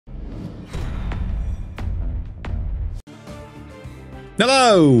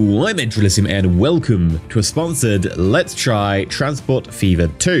Hello, I'm EnterElysium and welcome to a sponsored Let's Try Transport Fever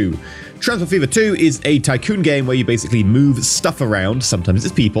 2. Transport Fever 2 is a tycoon game where you basically move stuff around, sometimes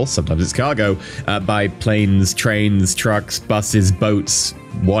it's people, sometimes it's cargo, by planes, trains, trucks, buses, boats,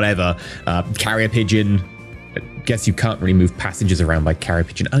 whatever. Carrier pigeon. I guess you can't really move passengers around by carrier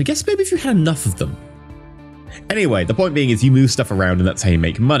pigeon. I guess maybe if you had enough of them. Anyway, the point being is you move stuff around and that's how you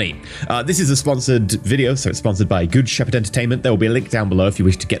make money. This is a sponsored video, so it's sponsored by Good Shepherd Entertainment. There will be a link down below if you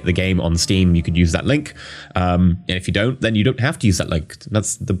wish to get the game on Steam. You could use that link. And if you don't, then you don't have to use that link.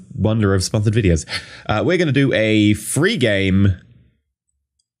 That's the wonder of sponsored videos. We're going to do a free game.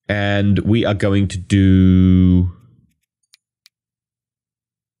 And we are going to do...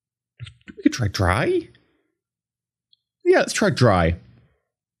 We could try dry? Yeah, let's try dry.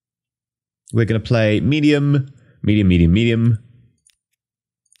 We're going to play medium, medium, medium, medium.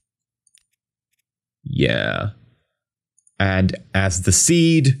 Yeah. And as the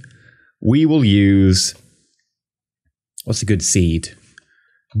seed, we will use... What's a good seed?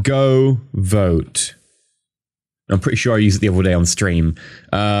 Go vote. I'm pretty sure I used it the other day on stream.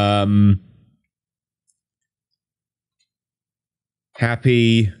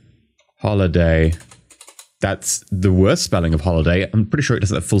 Happy holiday. That's the worst spelling of holiday. I'm pretty sure it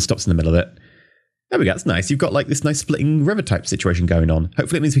doesn't have full stops in the middle of it. There we go, that's nice. You've got like this nice splitting river type situation going on.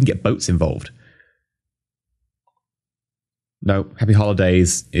 Hopefully it means we can get boats involved. No, happy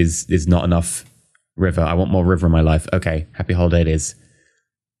holidays is not enough river. I want more river in my life. Okay, happy holiday it is.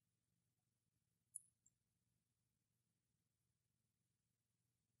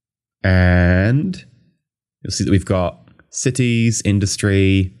 And you'll see that we've got cities,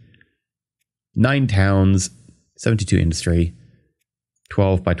 industry, 9 towns, 72 industry,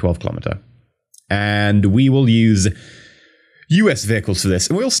 12 by 12 kilometer. And we will use US vehicles for this.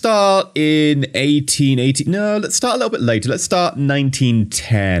 And we'll start in 1880. No, let's start a little bit later. Let's start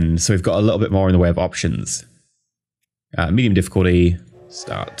 1910. So we've got a little bit more in the way of options. Medium difficulty,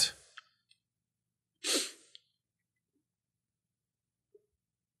 start.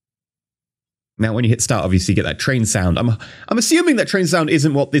 Now, when you hit start, obviously you get that train sound. I'm assuming that train sound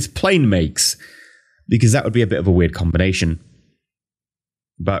isn't what this plane makes, because that would be a bit of a weird combination.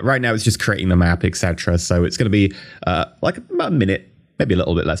 But right now it's just creating the map, etc. So it's going to be like about a minute, maybe a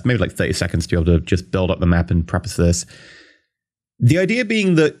little bit less, maybe like 30 seconds to be able to just build up the map and prep for this. The idea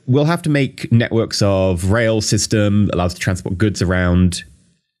being that we'll have to make networks of rail system that allows to transport goods around.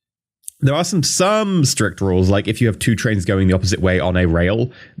 There are some strict rules, like if you have 2 trains going the opposite way on a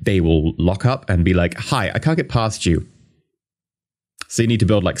rail, they will lock up and be like, hi, I can't get past you. So you need to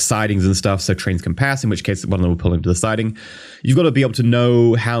build like sidings and stuff so trains can pass, in which case one of them will pull into the siding. You've got to be able to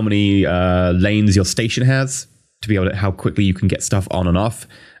know how many lanes your station has to be able to, how quickly you can get stuff on and off.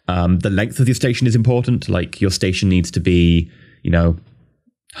 The length of your station is important. Like your station needs to be,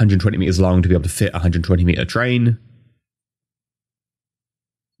 120 meters long to be able to fit a 120 meter train.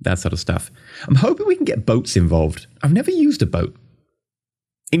 That sort of stuff. I'm hoping we can get boats involved. I've never used a boat.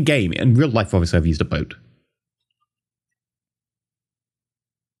 In game, in real life, obviously, I've used a boat.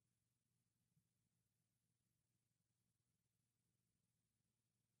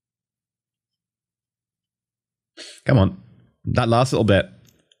 Come on. That last little bit.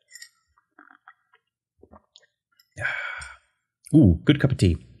 Ooh, good cup of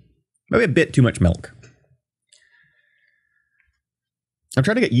tea. Maybe a bit too much milk. I'm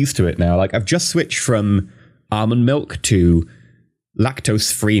trying to get used to it now. Like, I've just switched from almond milk to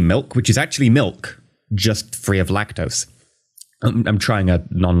lactose-free milk, which is actually milk, just free of lactose. I'm trying a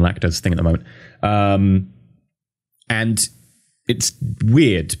non-lactose thing at the moment. And it's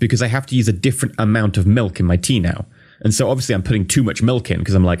weird because I have to use a different amount of milk in my tea now. And so obviously I'm putting too much milk in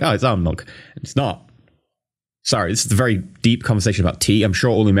because I'm like, oh, it's almond milk. And it's not. Sorry, this is a very deep conversation about tea. I'm sure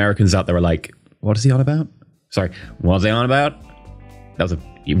all the Americans out there are like, what is he on about? Sorry, what is he on about? That was a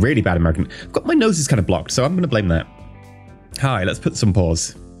really bad American. My nose is kind of blocked, so I'm going to blame that. Hi, let's put some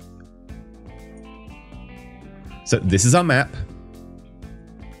pause. So this is our map.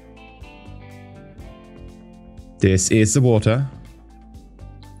 This is the water.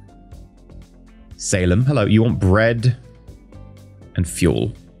 Salem, hello. You want bread and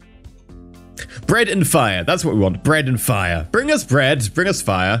fuel. Bread and fire. That's what we want. Bread and fire. Bring us bread. Bring us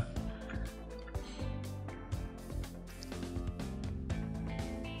fire.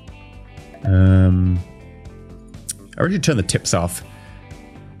 I already turned the tips off.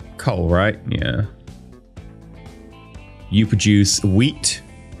 Coal, right? Yeah. You produce wheat.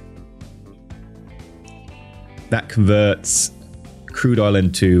 That converts crude oil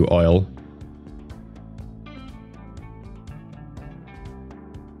into oil.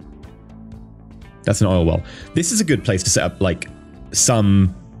 That's an oil well. This is a good place to set up, like,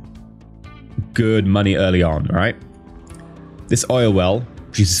 some good money early on, right? This oil well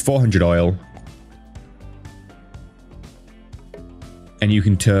produces 400 oil. And you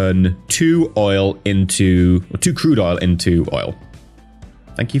can turn 2 crude oil into oil.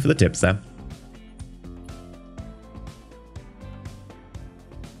 Thank you for the tips there.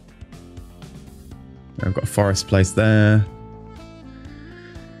 I've got a forest place there.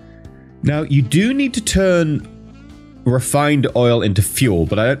 Now, you do need to turn refined oil into fuel,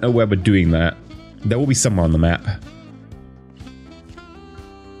 but I don't know where we're doing that. There will be somewhere on the map.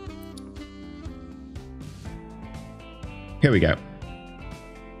 Here we go.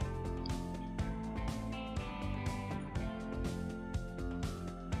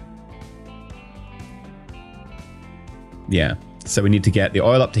 Yeah, so we need to get the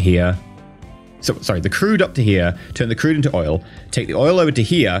oil up to here. So, sorry, the crude up to here, turn the crude into oil, take the oil over to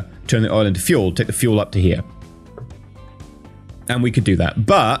here, turn the oil into fuel, take the fuel up to here. And we could do that,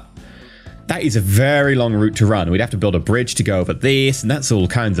 but that is a very long route to run. We'd have to build a bridge to go over this, and that's all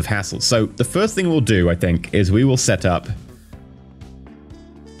kinds of hassle. So the first thing we'll do, I think, is we will set up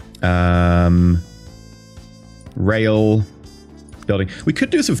rail building. We could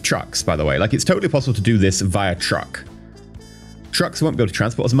do this with trucks, by the way. Like, it's totally possible to do this via truck. Trucks won't be able to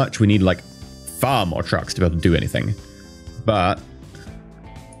transport as much. We need, like, far more trucks to be able to do anything. But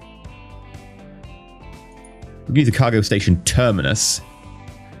we need the cargo station terminus.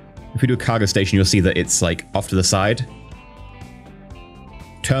 If we do a cargo station, you'll see that it's, like, off to the side.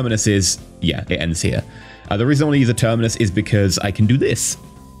 Terminus is, yeah, it ends here. The reason I want to use a terminus is because I can do this.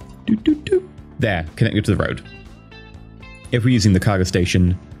 There, connected to the road. If we're using the cargo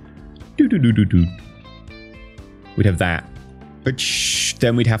station, we'd have that. Which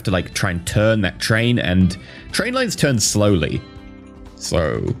then we'd have to, like, try and turn that train, and train lines turn slowly.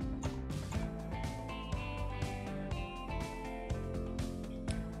 So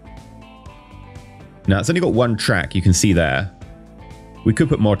now it's only got one track, you can see there. We could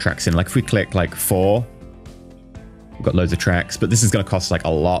put more tracks in, like if we click like 4, we've got loads of tracks, but this is going to cost like a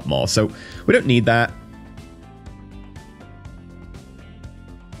lot more, so we don't need that.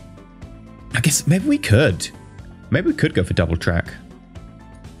 I guess maybe we could. Maybe we could go for double track.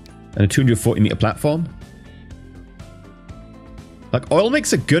 And a 240 meter platform. Like, oil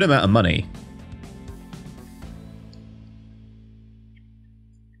makes a good amount of money.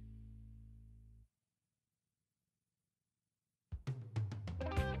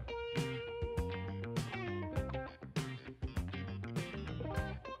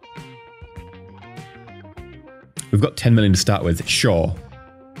 We've got 10 million to start with. Sure.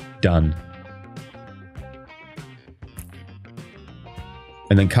 Done.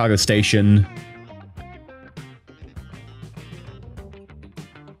 And then cargo station.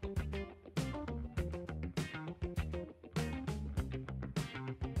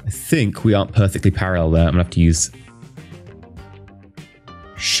 I think we aren't perfectly parallel there. I'm gonna have to use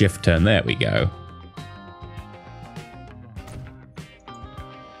shift turn. There we go.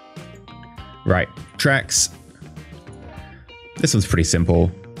 Right, tracks. This one's pretty simple.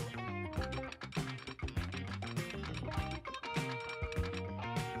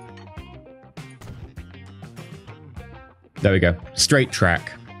 There we go. Straight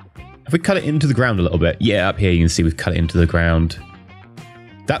track. If we cut it into the ground a little bit. Yeah, up here you can see we've cut it into the ground.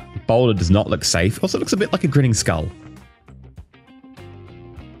 That boulder does not look safe. Also looks a bit like a grinning skull.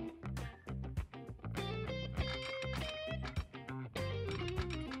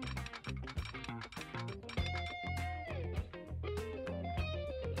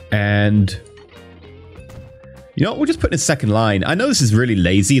 And you know what? We'll just put in a second line. I know this is really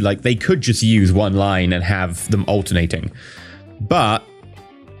lazy. Like, they could just use one line and have them alternating. But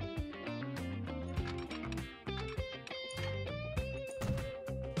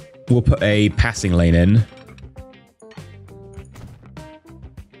we'll put a passing lane in.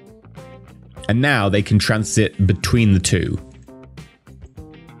 And now they can transit between the two.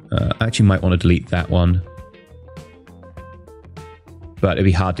 I actually might want to delete that one. But it'd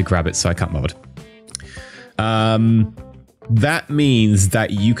be hard to grab it, so I can't mod. That means that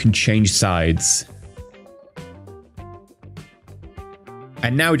you can change sides.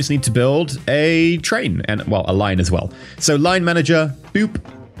 And now we just need to build a train and, well, a line as well. So line manager, boop,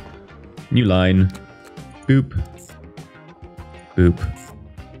 new line, boop, boop.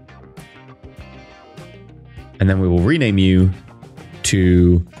 And then we will rename you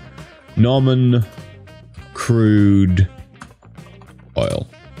to Norman Crude Oil.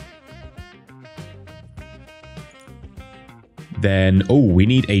 Then, oh, we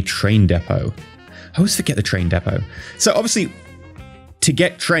need a train depot. I always forget the train depot. So obviously, to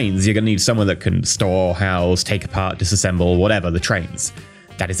get trains, you're going to need someone that can store, house, take apart, disassemble, whatever, the trains.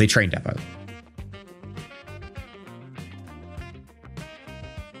 That is a train depot.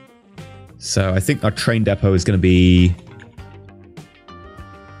 So I think our train depot is going to be...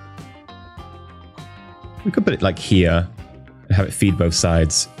 We could put it like here and have it feed both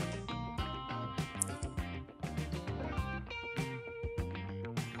sides.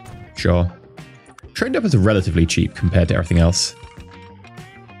 Sure. Train depots are relatively cheap compared to everything else.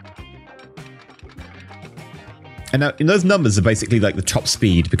 And now, in those numbers are basically like the top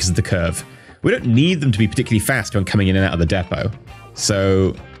speed because of the curve. We don't need them to be particularly fast when coming in and out of the depot.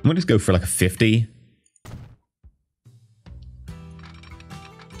 So I'm going to just go for like a 50.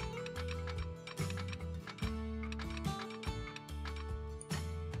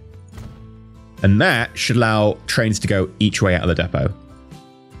 And that should allow trains to go each way out of the depot.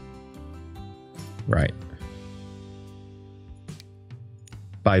 Right.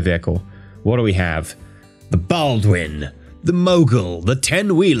 By vehicle. What do we have? The Baldwin, the Mogul, the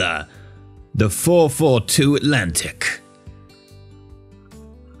 10-wheeler, the 442 Atlantic.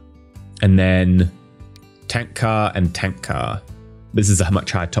 And then tank car and tank car. This is a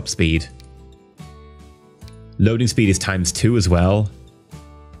much higher top speed. Loading speed is ×2 as well.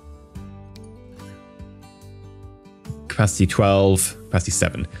 Capacity 12, capacity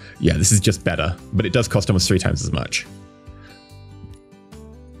 7. Yeah, this is just better, but it does cost almost 3 times as much.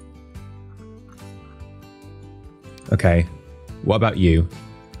 Okay, what about you?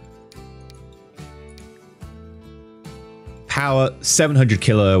 Power 700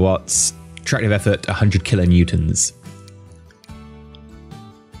 kilowatts, tractive effort 100 kilonewtons.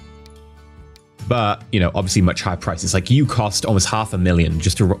 But, you know, obviously much higher prices. Like, you cost almost $500,000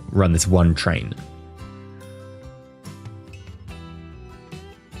 just to run this one train.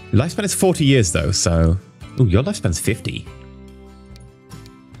 Your lifespan is 40 years though, so... Ooh, your lifespan's 50.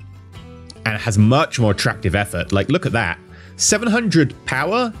 And it has much more tractive effort. Like, look at that. 700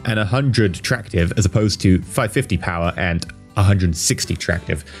 power and 100 tractive as opposed to 550 power and 160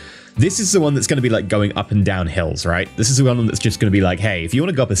 tractive. This is the one that's going to be like going up and down hills, right? This is the one that's just going to be like, hey, if you want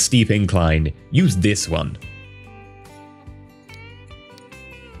to go up a steep incline, use this one.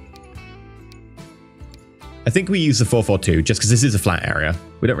 I think we use the 442 just because this is a flat area.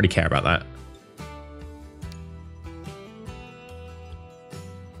 We don't really care about that.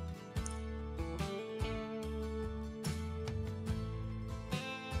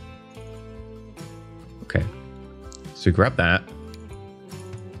 Okay, so grab that.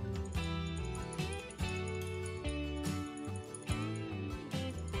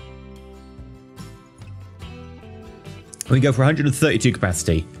 We go for 132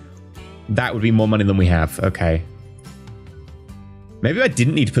 capacity. That would be more money than we have. Okay. Maybe I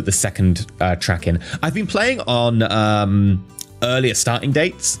didn't need to put the second track in. I've been playing on earlier starting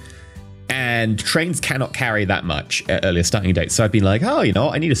dates, and trains cannot carry that much at earlier starting dates. So I've been like, oh, you know,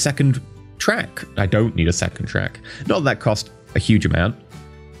 I need a second track. I don't need a second track. Not that cost a huge amount.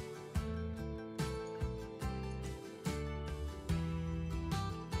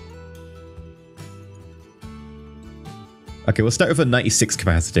 Okay, we'll start with a 96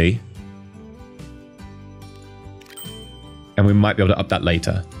 capacity. And we might be able to up that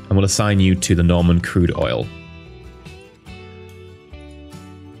later. And we'll assign you to the Norman crude oil.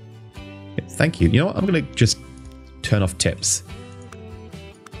 Okay, thank you. You know what? I'm going to just turn off tips.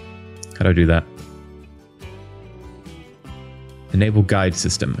 How do I do that? Enable guide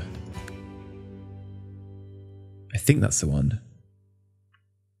system. I think that's the one.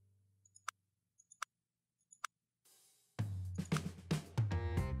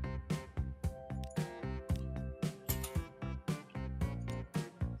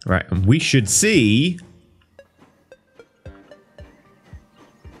 Right, and we should see...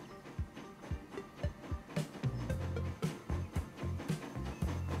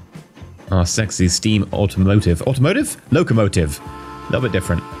 Oh, sexy steam automotive. Automotive? Locomotive. A little bit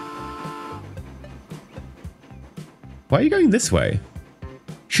different. Why are you going this way?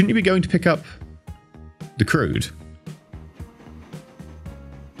 Shouldn't you be going to pick up the crude?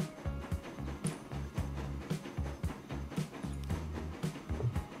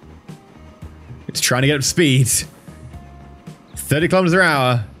 It's trying to get up speed. 30 kilometers per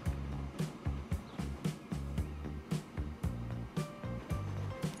hour.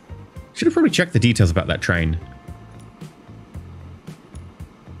 Should have probably checked the details about that train.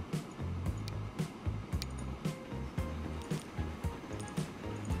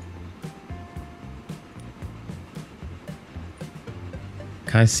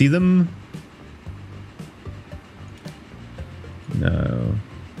 Can I see them? No.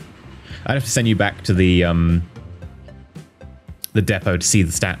 I'd have to send you back to the the depot to see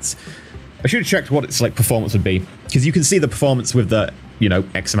the stats. I should have checked what its like performance would be, because you can see the performance with the, you know,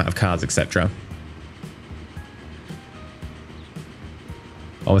 X amount of cars, etc.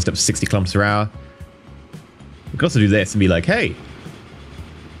 Almost up to 60 kilometers per hour. We could also do this and be like, hey,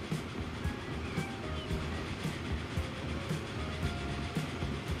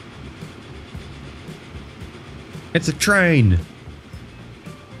 it's a train.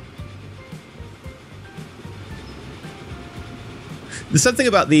 There's something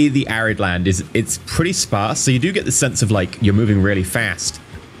about the arid land is it's pretty sparse, so you do get the sense of like you're moving really fast.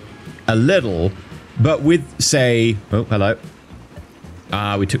 A little, but with, say, oh, hello.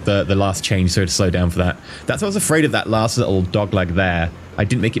 Ah, we took the last change, so we had to slow down for that. That's why I was afraid of that last little dogleg there. I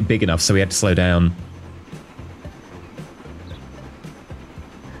didn't make it big enough, so we had to slow down.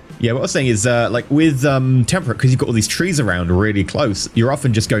 Yeah, what I was saying is, like, with temperate, because you've got all these trees around really close, you're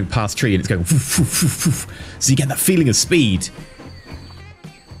often just going past tree and it's going woof, woof, woof, woof. So you get that feeling of speed.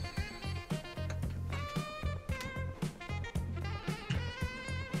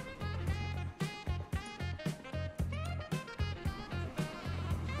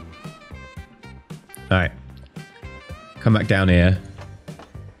 Alright. Come back down here.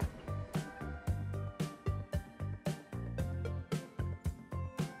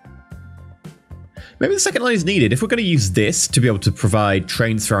 Maybe the second line is needed. If we're going to use this to be able to provide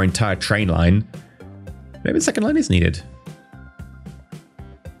trains for our entire train line, maybe the second line is needed.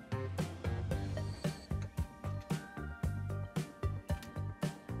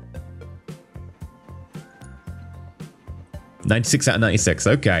 $96 out of 96.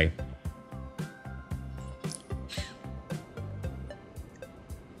 Okay.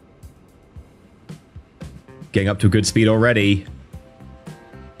 Getting up to a good speed already.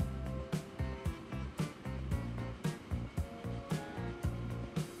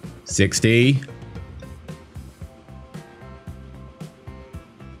 $60.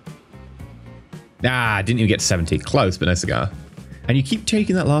 Ah, didn't even get to 70. Close, but no cigar. And you keep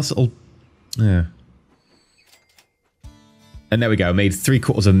taking that last little... Yeah. And there we go. Made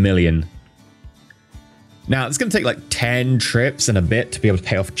 $750,000. Now, it's going to take like 10 trips and a bit to be able to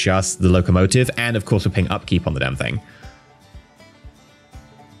pay off just the locomotive. And of course, we're paying upkeep on the damn thing.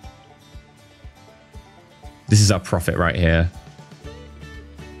 This is our profit right here.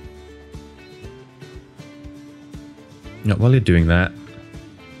 Now, while you're doing that,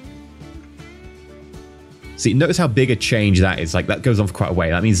 see, notice how big a change that is. Like, that goes on for quite a way.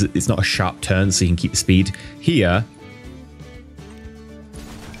 That means it's not a sharp turn, so you can keep the speed. Here,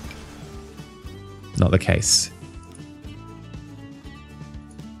 not the case.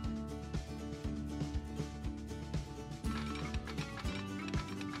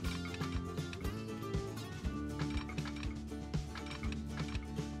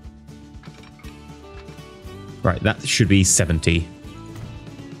 Right, that should be 70.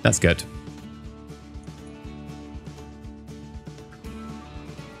 That's good.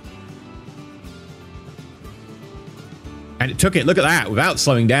 And it took it, look at that, without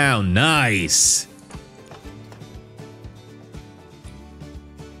slowing down. Nice.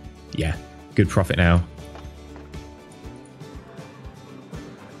 Yeah, good profit now.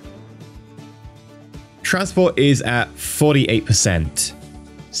 Transport is at 48%.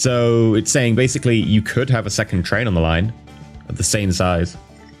 So it's saying basically you could have a second train on the line of the same size.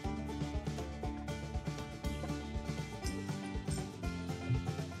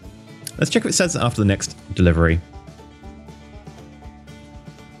 Let's check if it says it after the next delivery.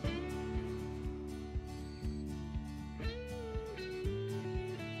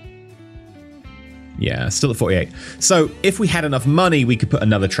 Yeah, still at 48. So if we had enough money, we could put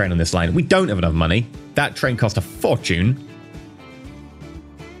another train on this line. We don't have enough money. That train cost a fortune.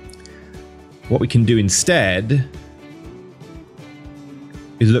 What we can do instead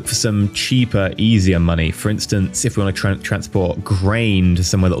is look for some cheaper, easier money. For instance, if we want to transport grain to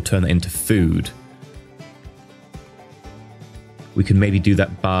somewhere that will turn that into food, we could maybe do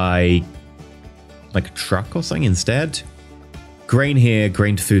that by like a truck or something instead. Grain here,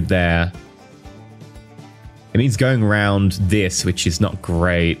 grain to food there. It means going around this, which is not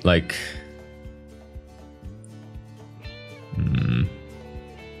great. Like,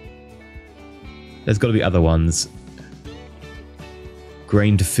 there's got to be other ones.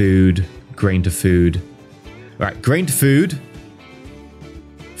 Grain to food, grain to food. All right, grain to food,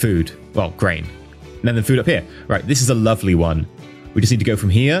 food. Well, grain. And then the food up here. Right, this is a lovely one. We just need to go from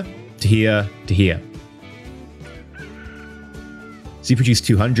here to here to here. So you produce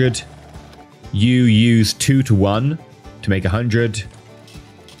 200. You use 2 to 1 to make 100.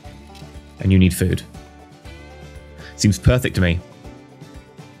 And you need food. Seems perfect to me.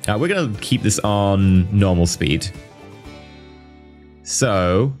 We're going to keep this on normal speed.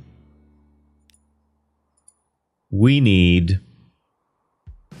 So we need...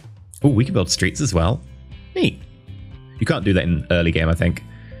 Oh, we can build streets as well. Neat. You can't do that in early game, I think.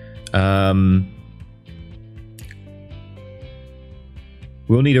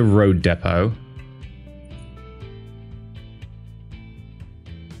 We'll need a road depot.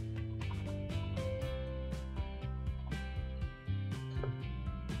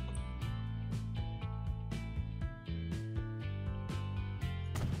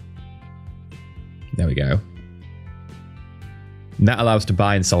 There we go. And that allows us to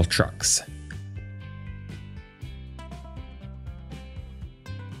buy and sell trucks.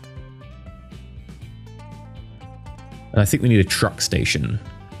 And I think we need a truck station.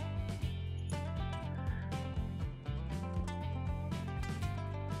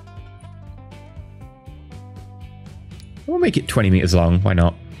 We'll make it 20 meters long. Why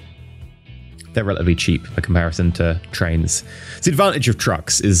not? They're relatively cheap by comparison to trains. So the advantage of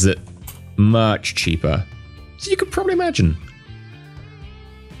trucks is that much cheaper. So you could probably imagine.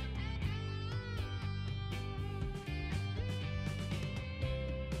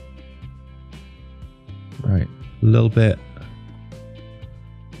 Right, a little bit.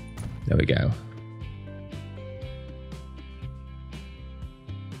 There we go.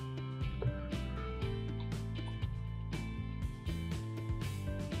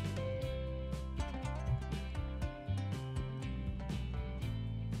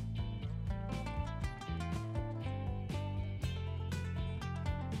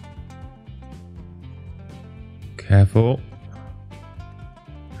 Careful.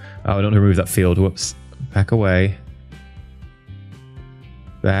 Oh, I don't want to remove that field. Whoops. Back away.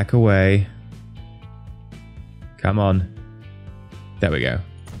 Back away. Come on. There we go.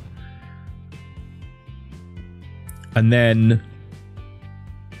 And then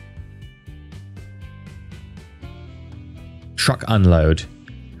truck unload.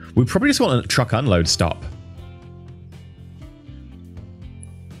 We probably just want a truck unload stop.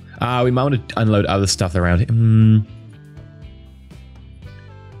 We might want to unload other stuff around here.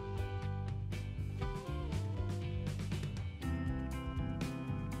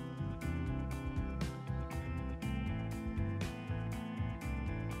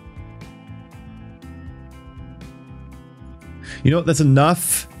 You know what? There's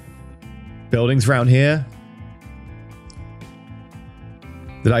enough buildings around here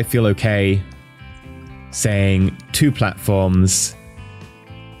that I feel okay saying 2 platforms,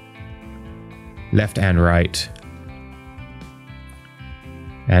 left and right.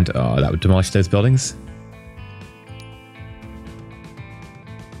 And, oh, that would demolish those buildings.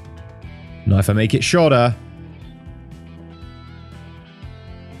 Not if I make it shorter.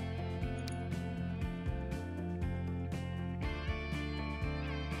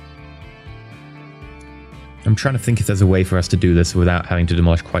 I'm trying to think if there's a way for us to do this without having to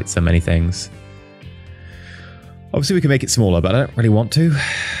demolish quite so many things. Obviously we can make it smaller, but I don't really want to.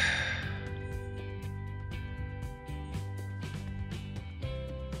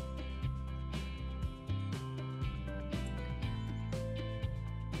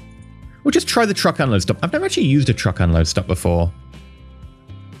 We'll just try the truck unload stop. I've never actually used a truck unload stop before.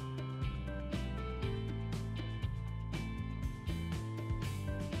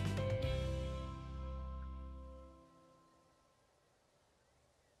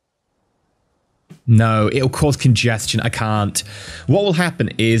 No, it'll cause congestion. I can't. What will happen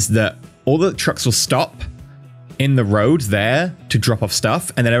is that all the trucks will stop in the road there to drop off stuff,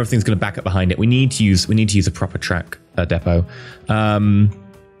 and then everything's going to back up behind it. We need to use a proper track depot.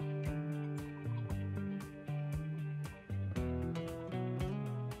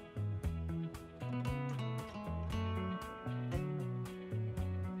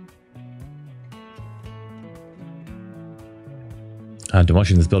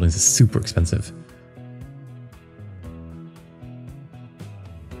 Demolishing these buildings is super expensive.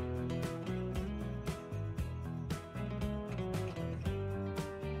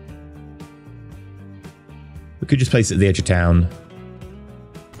 We could just place it at the edge of town.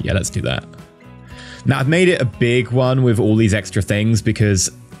 Yeah, let's do that. Now, I've made it a big one with all these extra things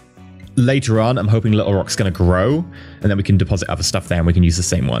because later on, I'm hoping Little Rock's going to grow, and then we can deposit other stuff there and we can use the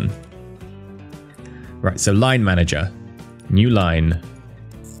same one. Right, so line manager. New line.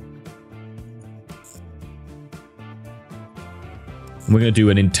 And we're going to do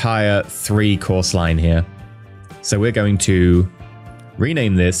an entire 3-course line here. So we're going to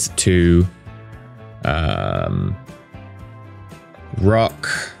rename this to rock,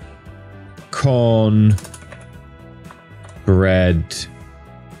 corn, bread,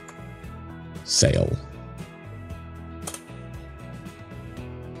 sale.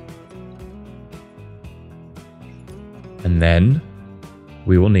 And then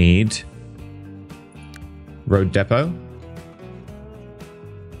we will need road depot.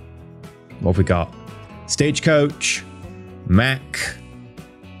 What have we got? Stagecoach, Mack,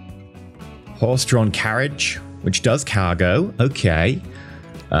 horse-drawn carriage, which does cargo. Okay.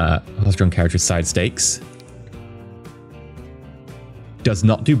 Horse-drawn carriage with side stakes. Does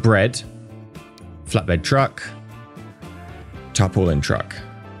not do bread. Flatbed truck. Tarpaulin truck.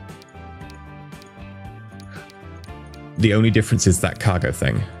 The only difference is that cargo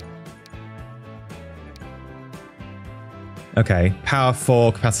thing. Okay, power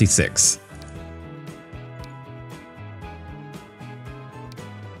 4, capacity 6.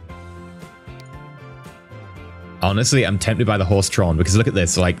 Honestly, I'm tempted by the horse-tron because look at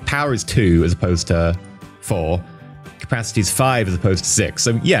this. Like, power is 2 as opposed to 4. Capacity is 5 as opposed to 6.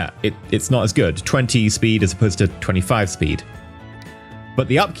 So yeah, it's not as good. 20 speed as opposed to 25 speed. But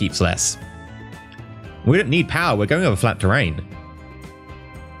the upkeep's less. We don't need power. We're going over flat terrain.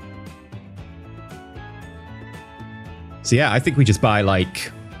 So yeah, I think we just buy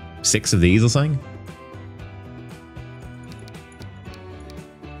like 6 of these or something.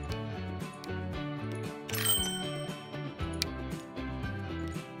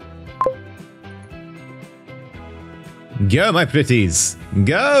 Go, my pretties!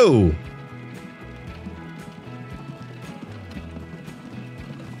 Go!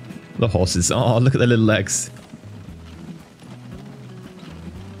 The horses. Oh, look at their little legs.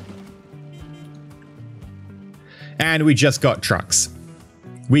 And we just got trucks.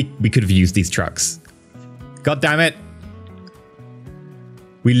 We could have used these trucks. God damn it.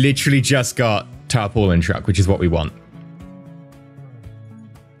 We literally just got tarpaulin truck, which is what we want.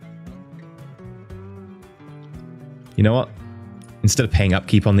 You know what? Instead of paying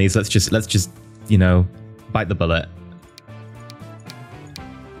upkeep on these, let's just, you know, bite the bullet.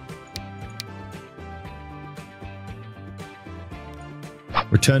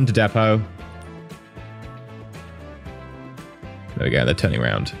 Return to depot. There we go, they're turning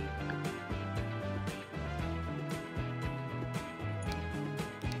around.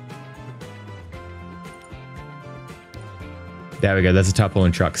 There we go, there's a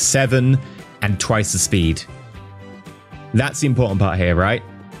tarpaulin truck. 7 and twice the speed. That's the important part here, right?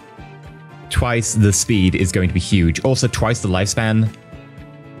 Twice the speed is going to be huge. Also, twice the lifespan.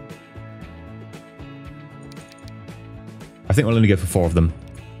 I think we'll only go for 4 of them.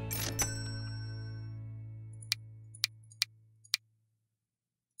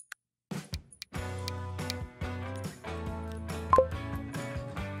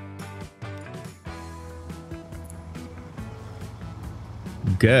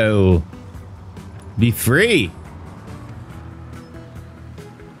 Go. Be free.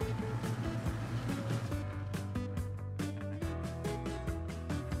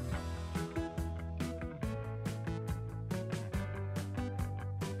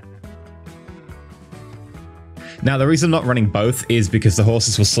 Now, the reason I'm not running both is because the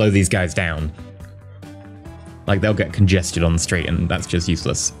horses will slow these guys down. Like, they'll get congested on the street, and that's just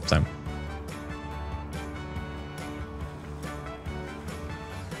useless, so...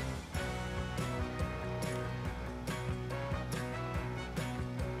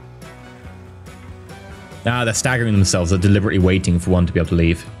 Ah, they're staggering themselves. They're deliberately waiting for one to be able to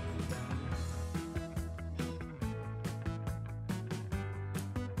leave.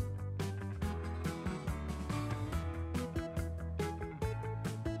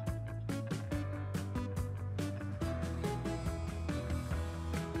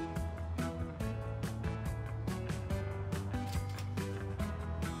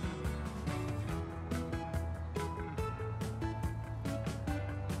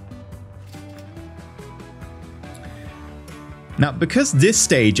 Now, because this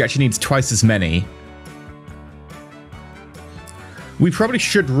stage actually needs twice as many, we probably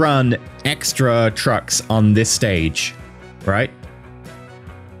should run extra trucks on this stage, right?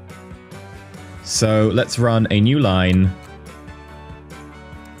 So let's run a new line.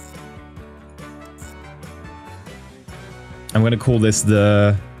 I'm going to call this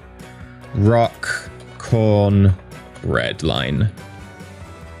the Rock Corn Bread line.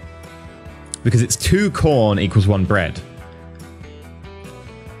 Because it's 2 corn equals 1 bread.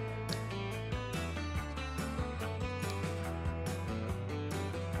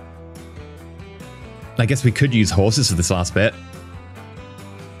 I guess we could use horses for this last bit.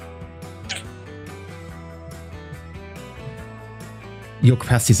 Your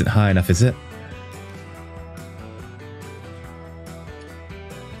capacity isn't high enough, is it?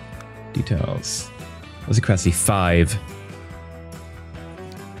 Details. What's the capacity? 5.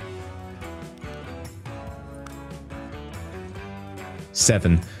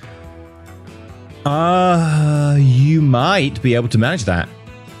 $7. You might be able to manage that.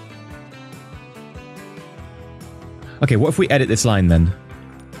 Okay, what if we edit this line then?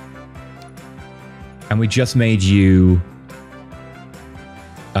 And we just made you...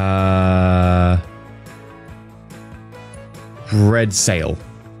 bread sale.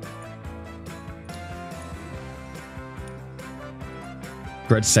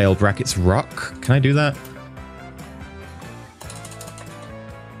 Bread sale brackets rock. Can I do that?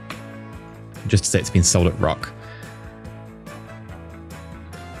 Just to say it's been sold at rock.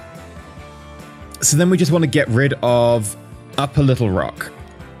 So then we just want to get rid of Upper Little Rock.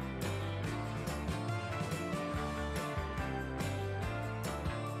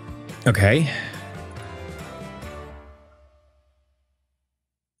 Okay.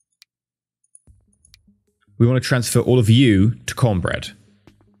 We want to transfer all of you to cornbread.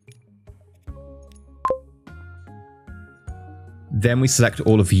 Then we select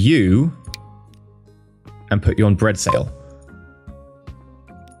all of you and put you on bread sale.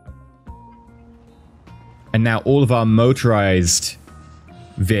 And now all of our motorized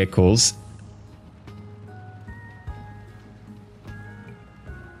vehicles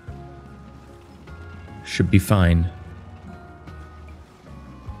should be fine.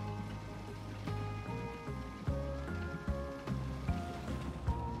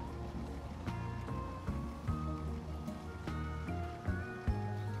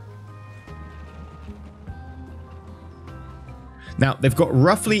 Now, they've got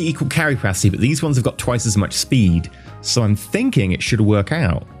roughly equal carry capacity, but these ones have got twice as much speed, so I'm thinking it should work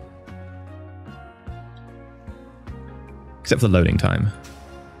out. Except for the loading time.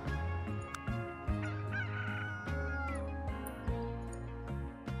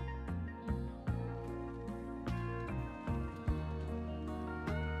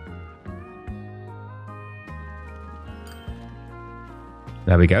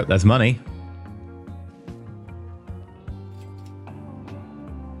 There we go, there's money.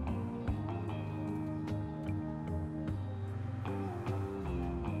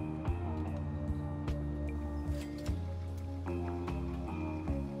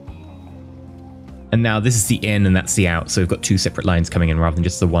 And now this is the in and that's the out, so we've got two separate lines coming in rather than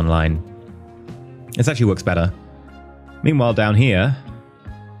just the one line. This actually works better. Meanwhile, down here,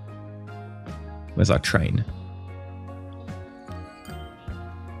 where's our train?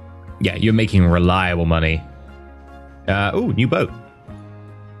 Yeah, you're making reliable money. Oh, new boat.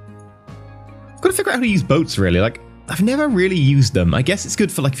 Got to figure out how to use boats, really. Like, I've never really used them. I guess it's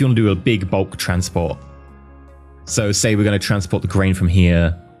good for, like, if you want to do a big bulk transport. So, say we're going to transport the grain from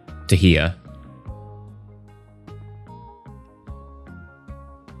here to here.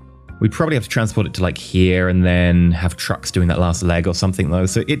 We'd probably have to transport it to, like, here and then have trucks doing that last leg or something, though.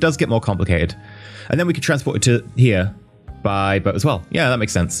 So it does get more complicated. And then we could transport it to here by boat as well. Yeah, that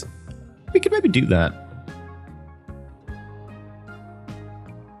makes sense. We could maybe do that.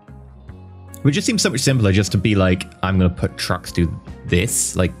 It would just seem so much simpler just to be like, I'm going to put trucks do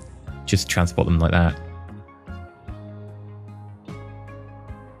this. Like, just transport them like that.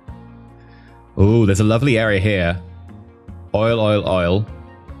 Oh, there's a lovely area here. Oil, oil, oil.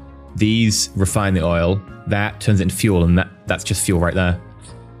 These refine the oil. That turns it into fuel, and that's just fuel right there.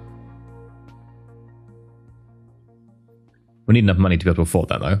 We need enough money to be able to afford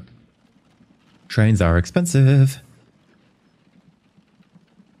that, though. Trains are expensive.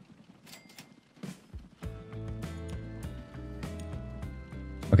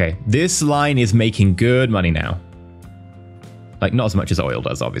 Okay, this line is making good money now. Like, not as much as oil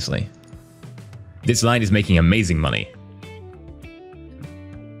does, obviously. This line is making amazing money.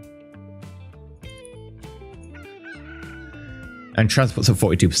 And transport's at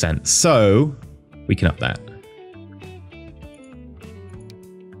 42%, so we can up that.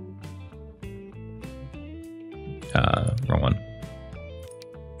 Wrong one.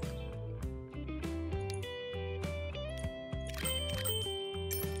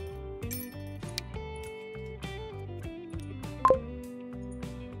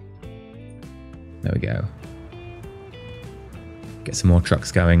 There we go. Get some more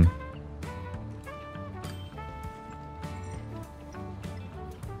trucks going.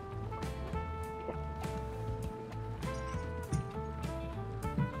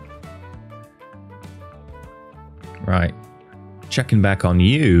 Right. Checking back on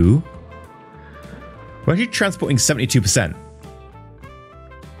you. We're actually transporting 72%.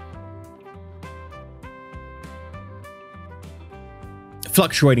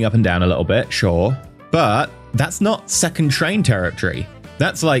 Fluctuating up and down a little bit, sure. But that's not second train territory.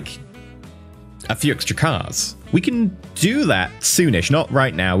 That's like a few extra cars. We can do that soonish, not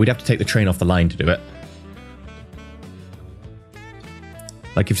right now. We'd have to take the train off the line to do it.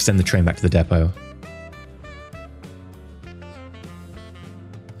 Like if you send the train back to the depot.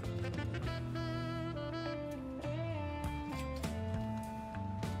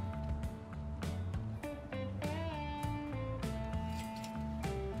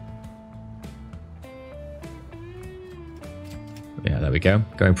 Yeah, there we go.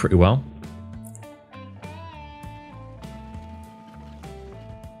 Going pretty well.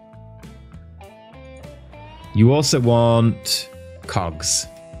 You also want cogs.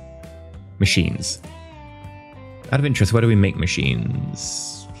 Machines. Out of interest, where do we make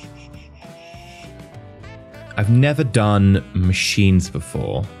machines? I've never done machines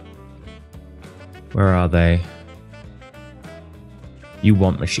before. Where are they? You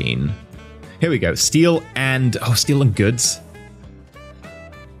want machine. Here we go. Steel and goods.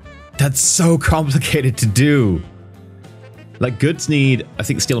 That's so complicated to do. Like, goods need, I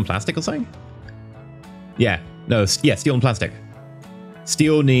think, steel and plastic or something? Yeah. No, yeah, steel and plastic.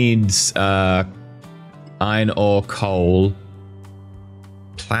 Steel needs iron or coal.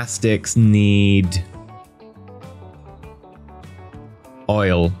 Plastics need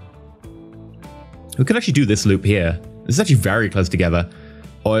oil. We could actually do this loop here. This is actually very close together.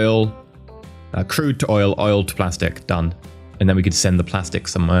 Oil, crude to oil, oil to plastic, done. And then we could send the plastic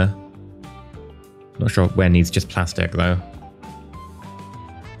somewhere. Not sure where needs just plastic though.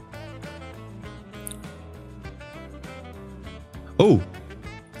 Oh!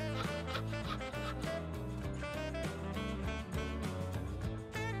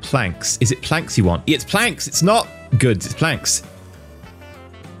 Planks. Is it planks you want? It's planks! It's not goods, it's planks.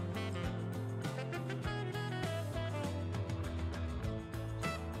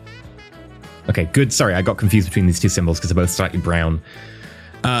 Okay, good. Sorry, I got confused between these two symbols because they're both slightly brown.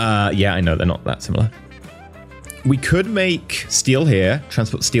 Yeah, I know they're not that similar. We could make steel here,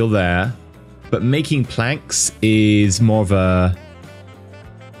 transport steel there, but making planks is more of a...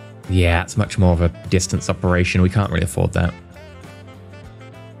 Yeah, it's much more of a distance operation. We can't really afford that.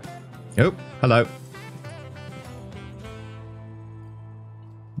 Oh, hello.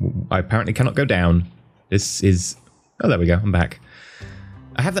 I apparently cannot go down. This is... Oh, there we go. I'm back.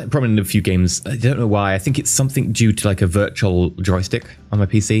 I have that problem in a few games. I don't know why. I think it's something due to like a virtual joystick on my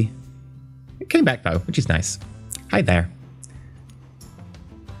PC. It came back though, which is nice. Hi there.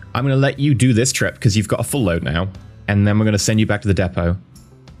 I'm going to let you do this trip because you've got a full load now. And then we're going to send you back to the depot.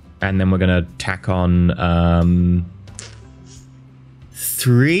 And then we're going to tack on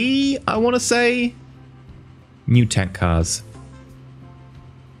 3, I want to say, new tank cars.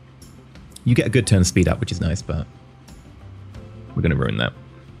 You get a good turn speed up, which is nice, but we're going to ruin that.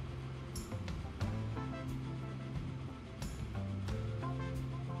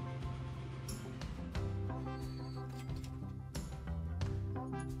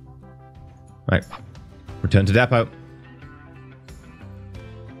 Right, return to depot.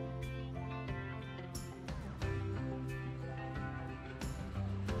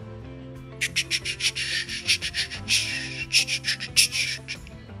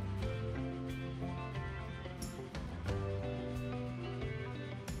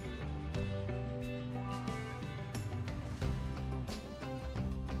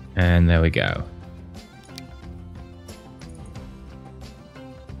 And there we go.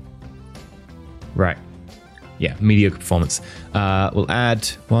 Right. Yeah, mediocre performance. We'll add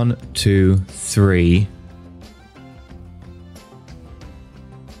 1, 2, 3,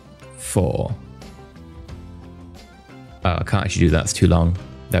 4. Oh, I can't actually do that. It's too long.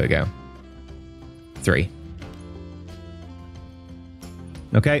 There we go. 3.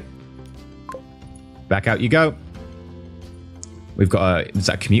 Okay. Back out you go. We've got a... Is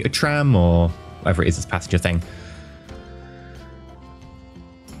that a commuter tram or whatever it is, this passenger thing?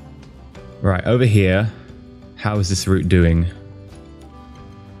 Right, over here. How is this route doing?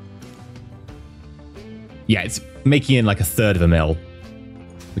 Yeah, it's making in like 1/3 of a mil,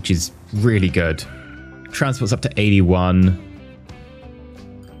 which is really good. Transport's up to 81.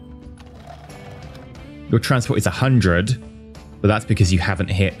 Your transport is 100, but that's because you haven't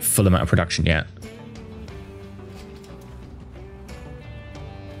hit full amount of production yet.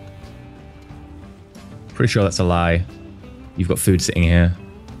 Pretty sure that's a lie. You've got food sitting here.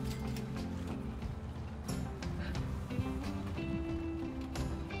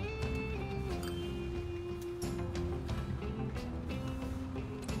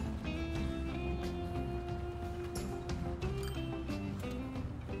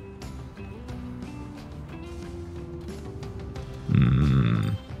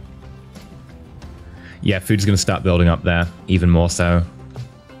 Yeah, food's going to start building up there, even more so.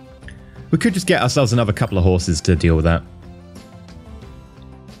 We could just get ourselves another couple of horses to deal with that.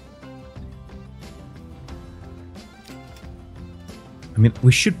 I mean,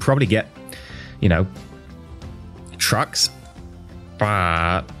 we should probably get, you know, trucks,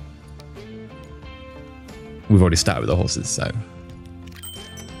 but we've already started with the horses, so.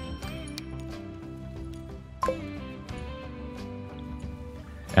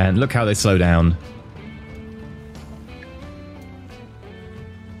 And look how they slow down.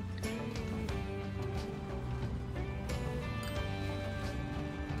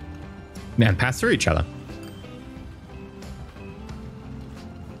 And pass through each other.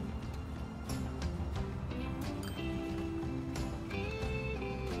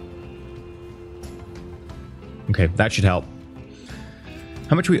 Okay, that should help.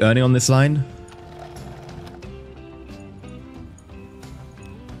 How much are we earning on this line?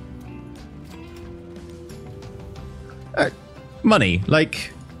 Money.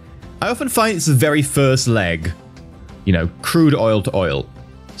 Like, I often find it's the very first leg, you know, crude oil to oil,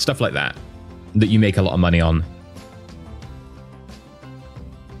 stuff like that, that you make a lot of money on.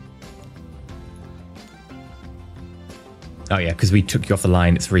 Oh yeah, because we took you off the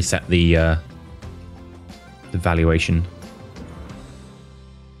line, it's reset the valuation.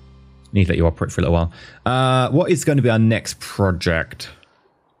 Need to let you operate for a little while. What is going to be our next project?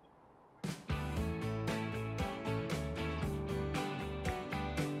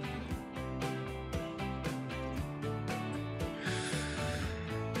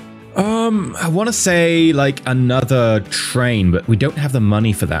 I want to say like another train, but we don't have the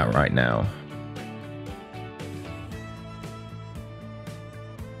money for that right now.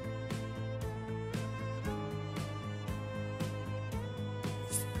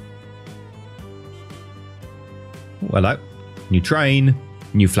 Hello. New train,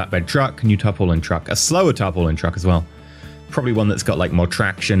 new flatbed truck, new tarpaulin truck, a slower tarpaulin truck as well. Probably one that's got like more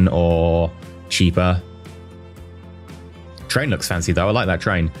traction or cheaper. Train looks fancy though. I like that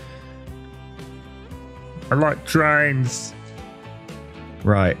train. I like trains.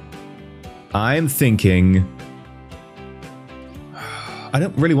 Right. I'm thinking... I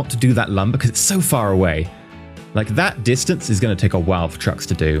don't really want to do that lumber because it's so far away. Like, that distance is going to take a while for trucks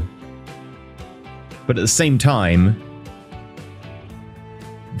to do. But at the same time,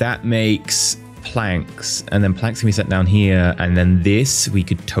 that makes planks. And then planks can be set down here. And then this we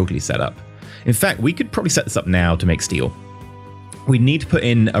could totally set up. In fact, we could probably set this up now to make steel. We need to put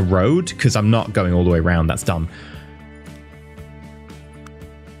in a road, because I'm not going all the way around. That's dumb.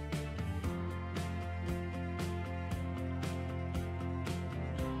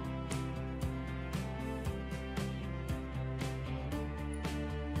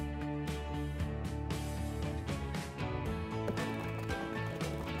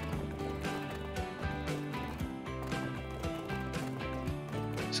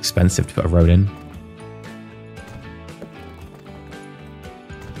 It's expensive to put a road in.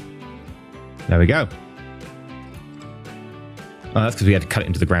 There we go. Oh, that's because we had to cut it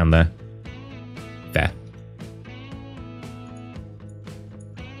into the ground there. There.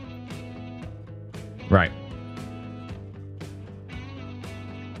 Right.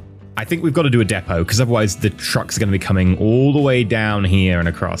 I think we've got to do a depot, because otherwise the trucks are going to be coming all the way down here and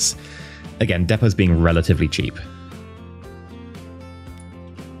across. Again, depots being relatively cheap.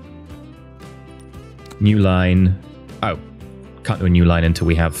 New line. Oh, can't do a new line until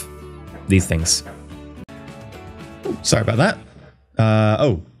we have these things. Ooh, sorry about that.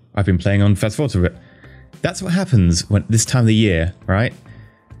 Oh, I've been playing on fast forward a bit. That's what happens when this time of the year, right?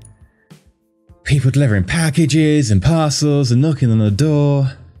 People delivering packages and parcels and knocking on the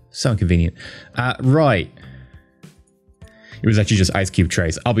door. So inconvenient. Right. It was actually just ice cube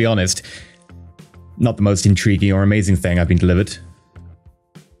trays. I'll be honest, not the most intriguing or amazing thing I've been delivered.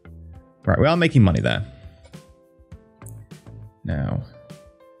 Right, we are making money there. Now,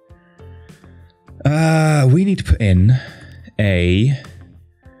 we need to put in a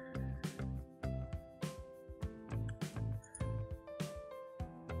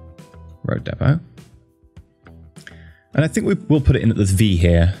road depot. And I think we'll put it in at this V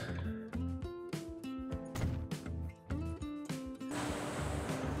here.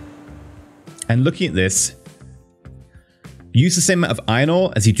 And looking at this, use the same amount of iron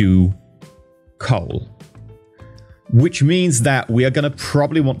ore as you do coal. Which means that we are going to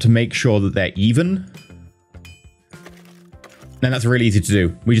probably want to make sure that they're even. And that's really easy to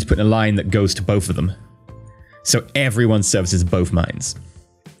do. We just put in a line that goes to both of them. So everyone services both mines.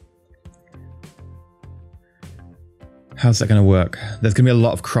 How's that going to work? There's going to be a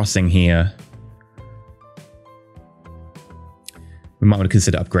lot of crossing here. We might want to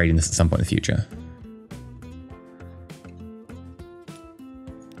consider upgrading this at some point in the future.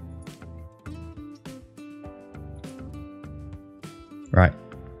 Right.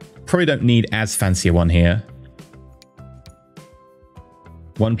 Probably don't need as fancy a one here.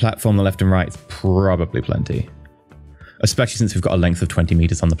 One platform on the left and right is probably plenty. Especially since we've got a length of 20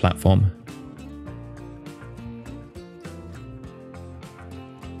 meters on the platform.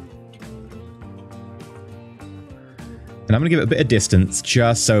 And I'm going to give it a bit of distance,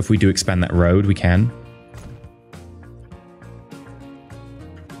 just so if we do expand that road, we can.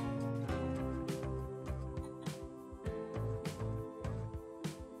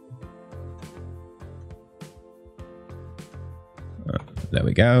 There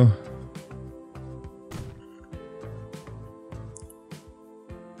we go.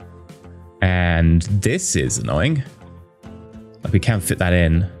 And this is annoying. Like we can fit that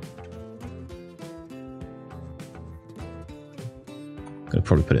in. Gonna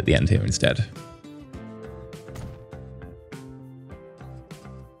probably put it at the end here instead.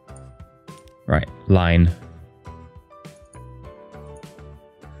 Right, line.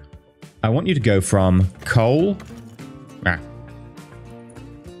 I want you to go from coal.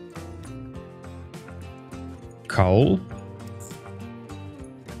 Coal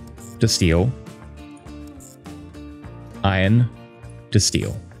to steel. Iron to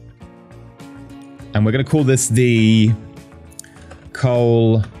steel. And we're going to call this the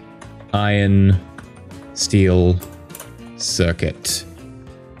coal, iron, steel circuit.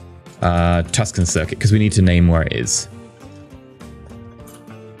 Tuscan circuit, because we need to name where it is.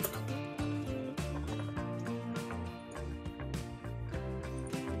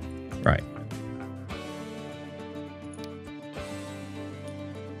 Right.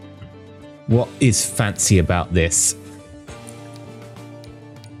 What is fancy about this?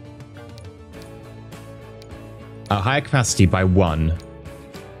 A higher capacity by 1.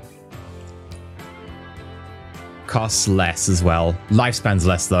 Costs less as well. Lifespan's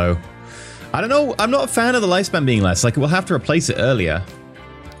less though. I don't know. I'm not a fan of the lifespan being less. Like, we'll have to replace it earlier.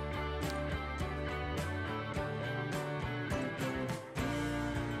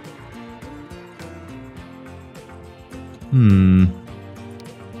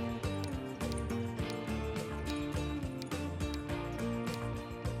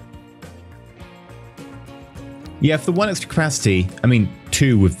 Yeah, for the 1 extra capacity, I mean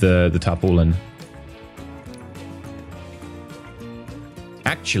 2 with the tarpaulin.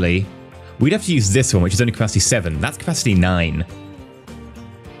 Actually, we'd have to use this one, which is only capacity 7. That's capacity 9.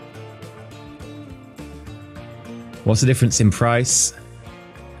 What's the difference in price?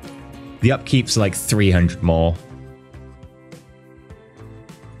 The upkeep's like 300 more.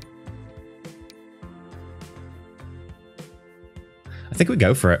 I think we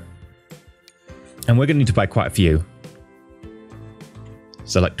go for it. And we're going to need to buy quite a few.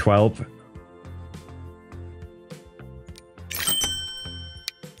 So like 12.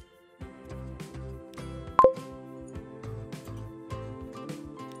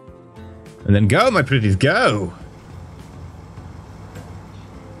 And then go, my pretties, go!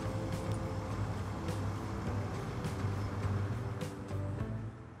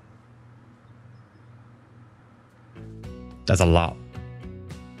 That's a lot.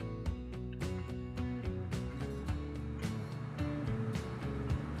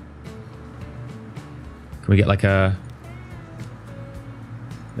 Can we get like a...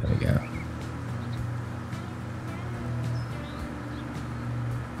 There we go.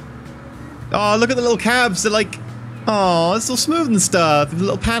 Oh, look at the little cabs. They're like... Oh, it's so smooth and stuff. The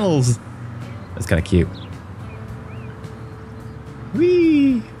little panels. That's kind of cute.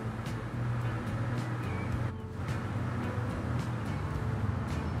 Whee!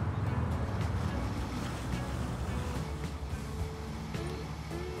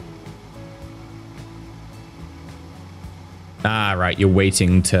 Ah, right. You're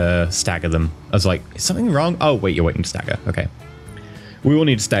waiting to stagger them. I was like, is something wrong? Oh, wait, you're waiting to stagger. Okay. We will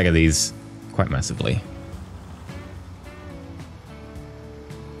need to stagger these quite massively.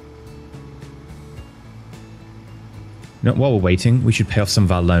 You know, while we're waiting, we should pay off some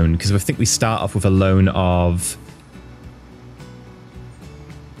of our loan, because I think we start off with a loan of...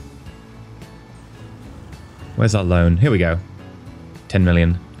 Where's our loan? Here we go. 10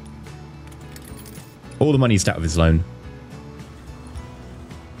 million. All the money's out of his loan.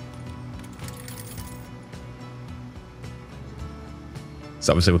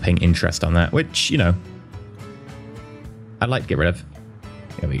 So obviously we're paying interest on that, which, you know, I'd like to get rid of.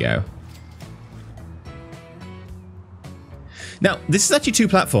 Here we go. Now, this is actually 2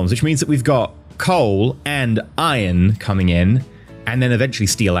 platforms, which means that we've got coal and iron coming in, and then eventually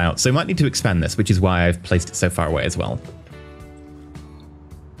steel out. So we might need to expand this, which is why I've placed it so far away as well.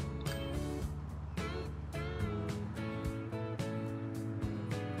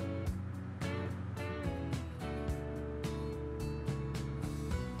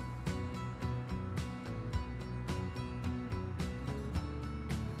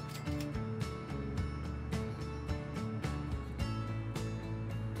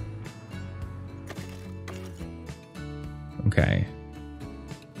 Okay.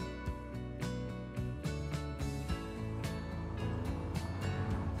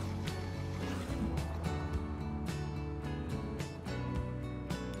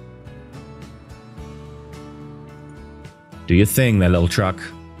 Do your thing there, little truck.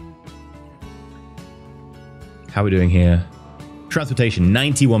 How are we doing here? Transportation,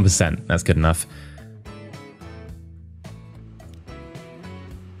 91%. That's good enough.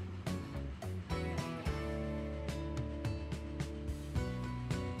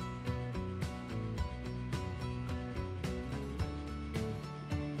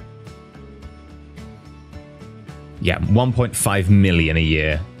 Yeah, 1.5 million a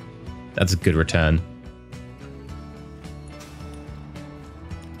year. That's a good return.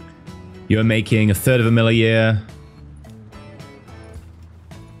 You're making a third of a mil a year.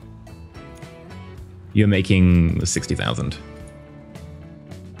 You're making 60,000,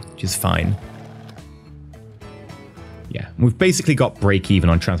 which is fine. Yeah, we've basically got break even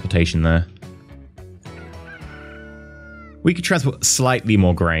on transportation there. We could transport slightly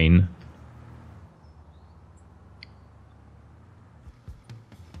more grain.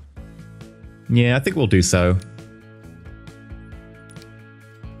 Yeah, I think we'll do so.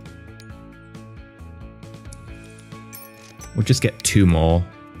 We'll just get 2 more.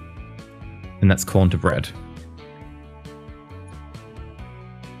 And that's corn to bread.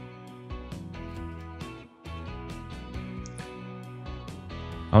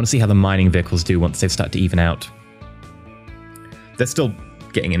 I want to see how the mining vehicles do once they start to even out. They're still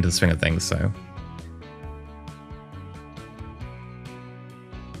getting into the swing of things, so...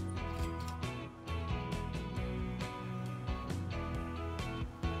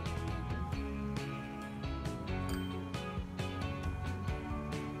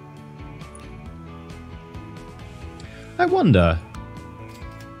 I wonder.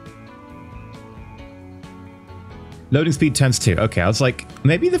 Loading speed times 2. Okay, I was like,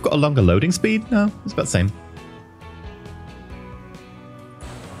 maybe they've got a longer loading speed? No, it's about the same.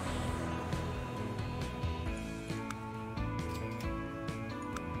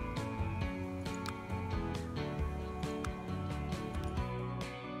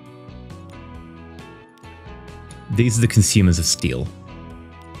 These are the consumers of steel.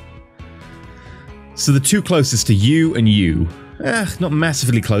 So the 2 closest to you and you. Not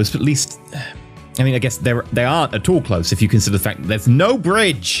massively close, but at least... I mean, I guess they aren't at all close if you consider the fact that there's no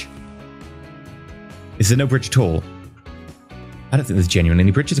bridge. Is there no bridge at all? I don't think there's genuinely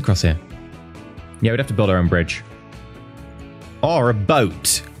any bridges across here. Yeah, we'd have to build our own bridge. Or a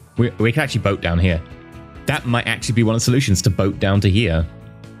boat. We can actually boat down here. That might actually be one of the solutions, to boat down to here.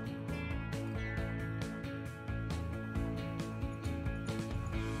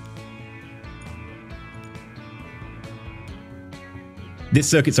 This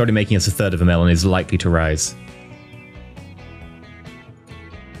circuit's already making us a third of a mil and is likely to rise.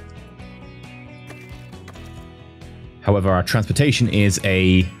 However, our transportation is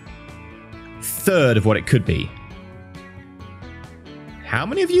a third of what it could be. How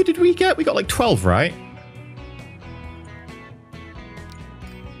many of you did we get? We got like 12, right?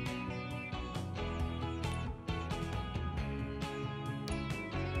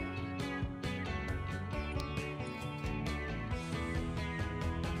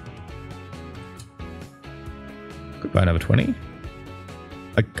 Buy another 20.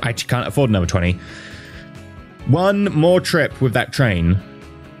 I actually can't afford another 20. One more trip with that train,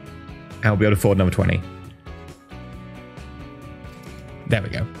 I'll be able to afford another 20. There we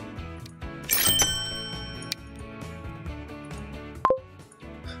go.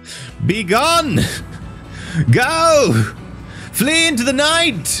 Be gone! Go! Flee into the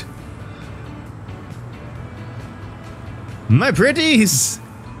night! My pretties!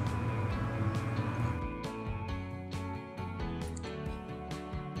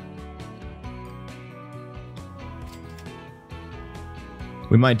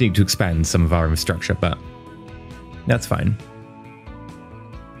 We might need to expand some of our infrastructure, but that's fine.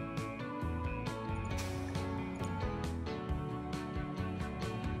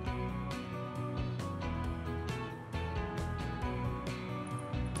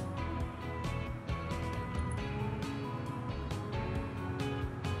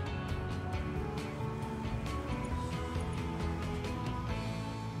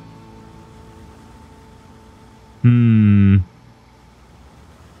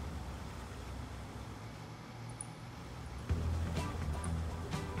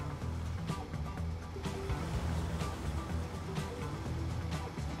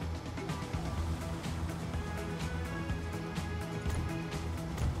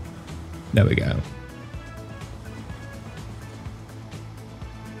 There we go.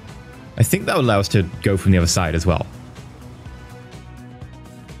 I think that will allow us to go from the other side as well.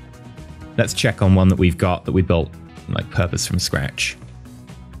 Let's check on one that we've got that we built like purpose from scratch.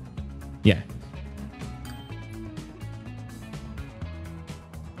 Yeah.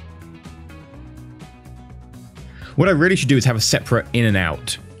 What I really should do is have a separate in and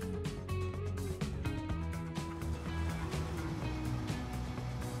out.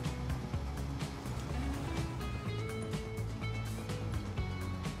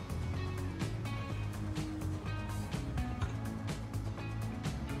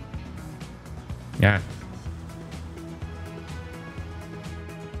 Yeah.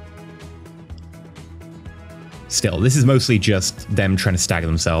 Still, this is mostly just them trying to stagger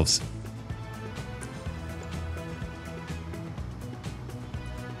themselves.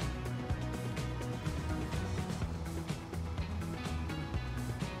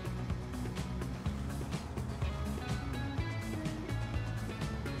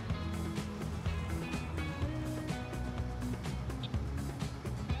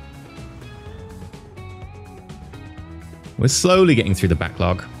 We're slowly getting through the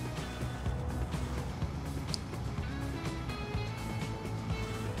backlog.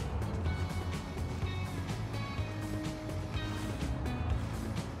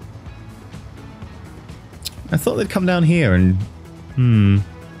 I thought they'd come down here and...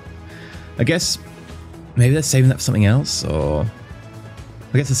 I guess maybe they're saving that for something else, or...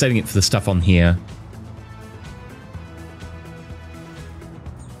 I guess they're saving it for the stuff on here.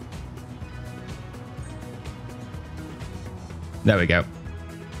 There we go.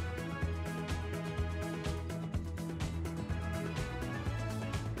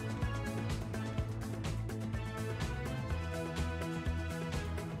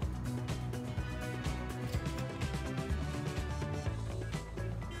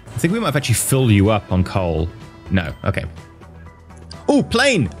 I think we might have actually filled you up on coal. No, okay. Oh,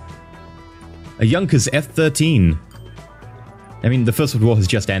 plane! A Junkers F-13. I mean, the First World War has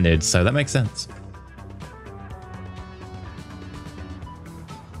just ended, so that makes sense.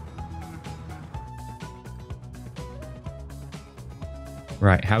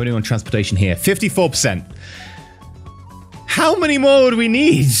 Right, how are we doing on transportation here? 54%. How many more would we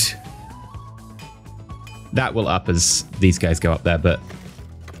need? That will up as these guys go up there, but...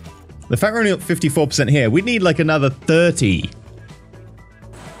 the fact we're only up 54% here, we'd need like another 30.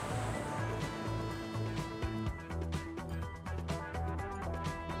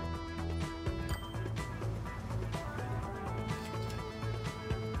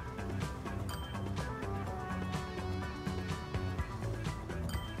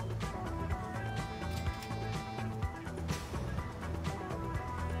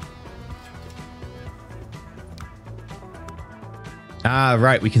 Ah,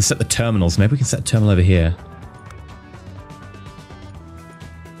 right, we can set the terminals. Maybe we can set a terminal over here.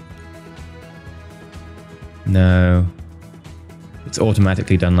 No. It's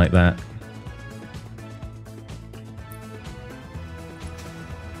automatically done like that.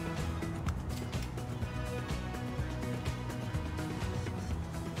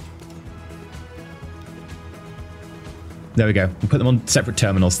 There we go. We'll put them on separate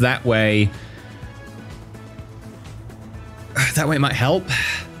terminals. That way it might help.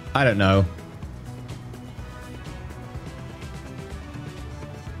 I don't know.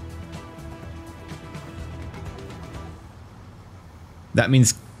 That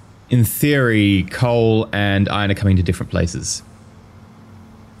means, in theory, coal and iron are coming to different places.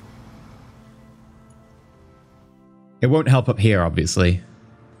 It won't help up here, obviously.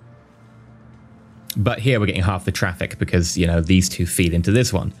 But here we're getting half the traffic because, you know, these two feed into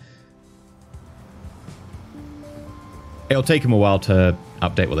this one. It'll take them a while to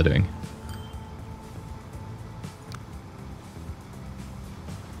update what they're doing.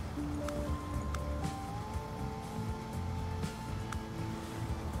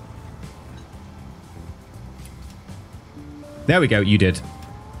 There we go, you did.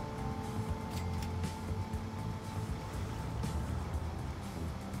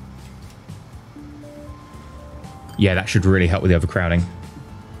 Yeah, that should really help with the overcrowding.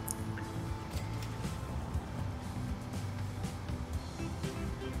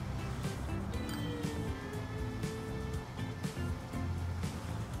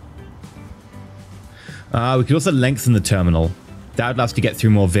 We could also lengthen the terminal. That would allow us to get through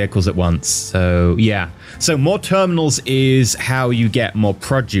more vehicles at once. So, yeah. So more terminals is how you get more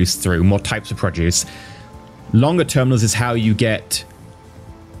produce through, more types of produce. Longer terminals is how you get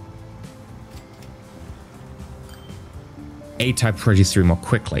a type of produce through more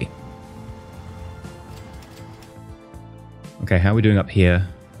quickly. Okay, how are we doing up here?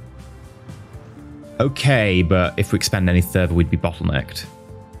 Okay, but if we expand any further, we'd be bottlenecked.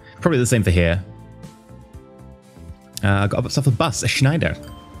 Probably the same for here. Got myself a bus, a Schneider.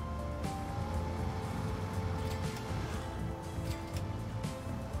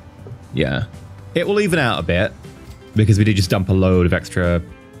 Yeah. It will even out a bit, because we did just dump a load of extra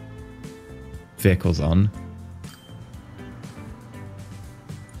vehicles on.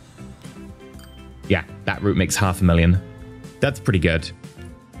 Yeah, that route makes 500,000. That's pretty good.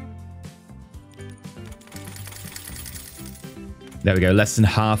 There we go, less than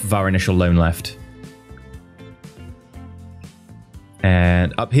half of our initial loan left.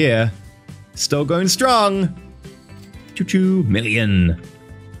 And up here, Still going strong. Choo-choo. Million.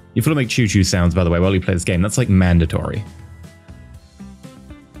 You've got to make choo-choo sounds, by the way, while you play this game. That's like mandatory.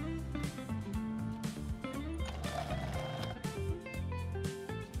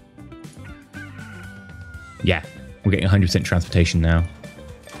 Yeah, we're getting 100% transportation now.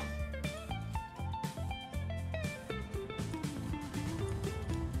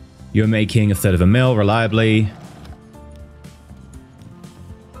 You're making 1/3 of a mil reliably.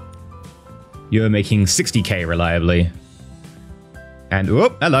 You're making 60k reliably. And,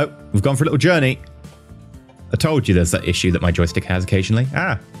 whoop, hello. We've gone for a little journey. I told you there's that issue that my joystick has occasionally.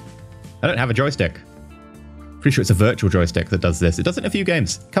 Ah, I don't have a joystick. Pretty sure it's a virtual joystick that does this. It does it in a few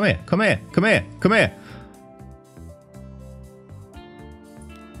games. Come here, come here, come here, come here.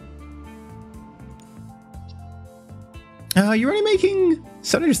 You're only making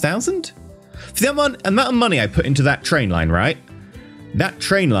 700,000? For the amount of money I put into that train line, right? That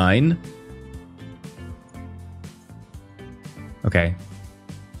train line... Okay.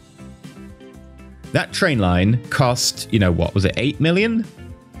 That train line cost, you know, what was it, 8 million?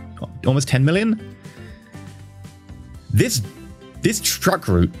 Almost 10 million? This truck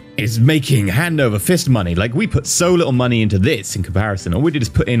route is making hand over fist money. Like, we put so little money into this in comparison. All we did is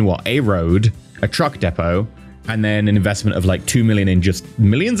put in, what, a road, a truck depot, and then an investment of like 2 million in just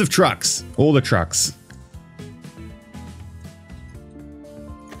millions of trucks. All the trucks.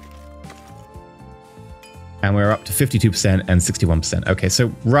 And we're up to 52% and 61%. Okay,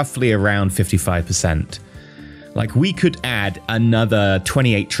 so roughly around 55%. Like, we could add another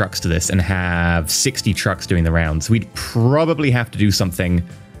 28 trucks to this and have 60 trucks doing the rounds. We'd probably have to do something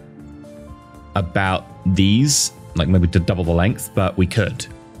about these, like maybe to double the length, but we could.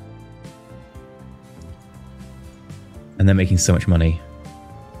 And they're making so much money.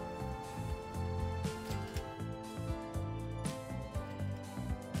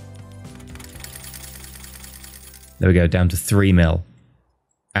 There we go, down to 3 mil.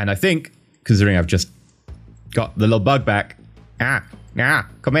 And I think, considering I've just got the little bug back. Come here,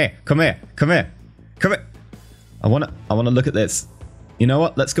 come here, come here, come here. I wanna look at this. You know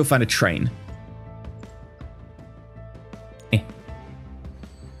what? Let's go find a train.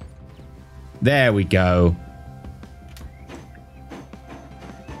 There we go.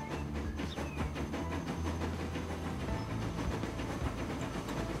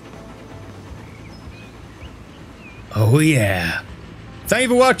 Oh yeah. Thank you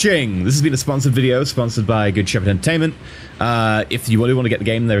for watching. This has been a sponsored video, sponsored by Good Shepherd Entertainment. If you really want to get the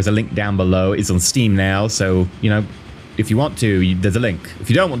game, there is a link down below. It's on Steam now, so, you know, if you want to, there's a link. If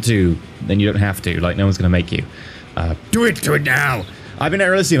you don't want to, then you don't have to. Like, no one's going to make you. Do it now. I've been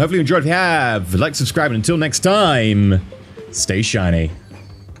EnterElysium. Hopefully you enjoyed. If you have, like, subscribe, and until next time, stay shiny.